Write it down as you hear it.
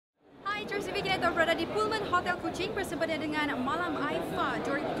Videography kita berada di Pullman Hotel Kuching bersempena dengan Malam AIFFA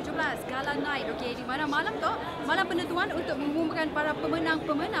 2017 Gala Night. Okey, di mana malam tu malam penentuan untuk mengumumkan para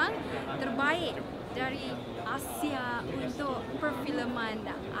pemenang-pemenang terbaik dari Asia untuk perfilman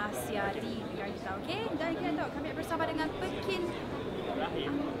Asia di negara kita. Okey, dan kita tahu kami bersama dengan Pekin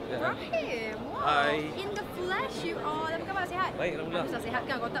Ibrahim. Wow. Hai. In the flesh you all. Apa khabar, sihat? Baik, alhamdulillah. Bisa sihat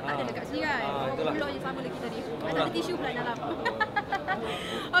kan? Kotak tak ada dekat sini kan? Mulut je sama lagi tadi. Tak ada tisu pula dalam.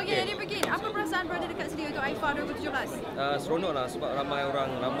 Okey, jadi Pekin, apa perasaan berada dekat sini untuk AIFFA 2017? Seronok lah sebab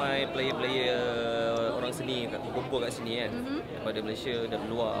ramai player-player orang seni kumpul kat sini kan, daripada Malaysia dan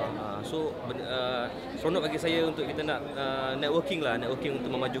luar. So seronok bagi saya untuk kita nak networking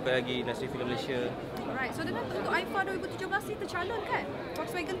untuk memajukan lagi industri filem Malaysia. Alright, so dengan untuk AIFFA 2017 ni tercalon kan?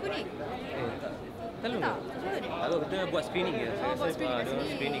 Volkswagen kuning? Tak kita buat screening je. Buat screening kat sini.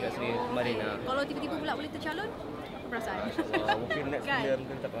 Screening kat sini kemarin. Kalau tiba-tiba pula boleh tercalon, apa perasaan? Mungkin next Kan? film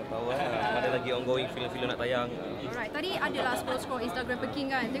kita tak pernah tahu lah. Ada lagi ongoing filem-filem nak tayang. Alright, tadi adalah scroll Instagram Pekin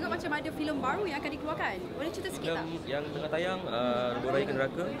kan. Tengok macam ada filem baru yang akan dikeluarkan. Boleh cerita sikit tak? Yang tengah tayang Raya ke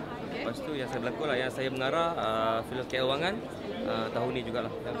Neraka. Lepas tu yang saya berlakon lah, yang saya mengarah filem KL Wangan tahun ni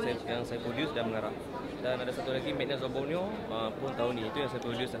jugalah. Yang saya produce dan mengarah. Dan ada satu lagi Maintenance of Borneo pun tahun ni. Itu yang saya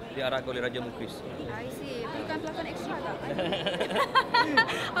produce lah. Diarahkan oleh Raja Mukris. I see. Bukan pelakon ekstra tak?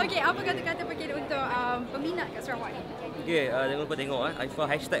 Okey, apa kata-kata Pekin untuk peminat kat Sarawak ni? Okey, jangan lupa tengok AIFFA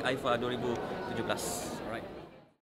 #AIFFA 2017.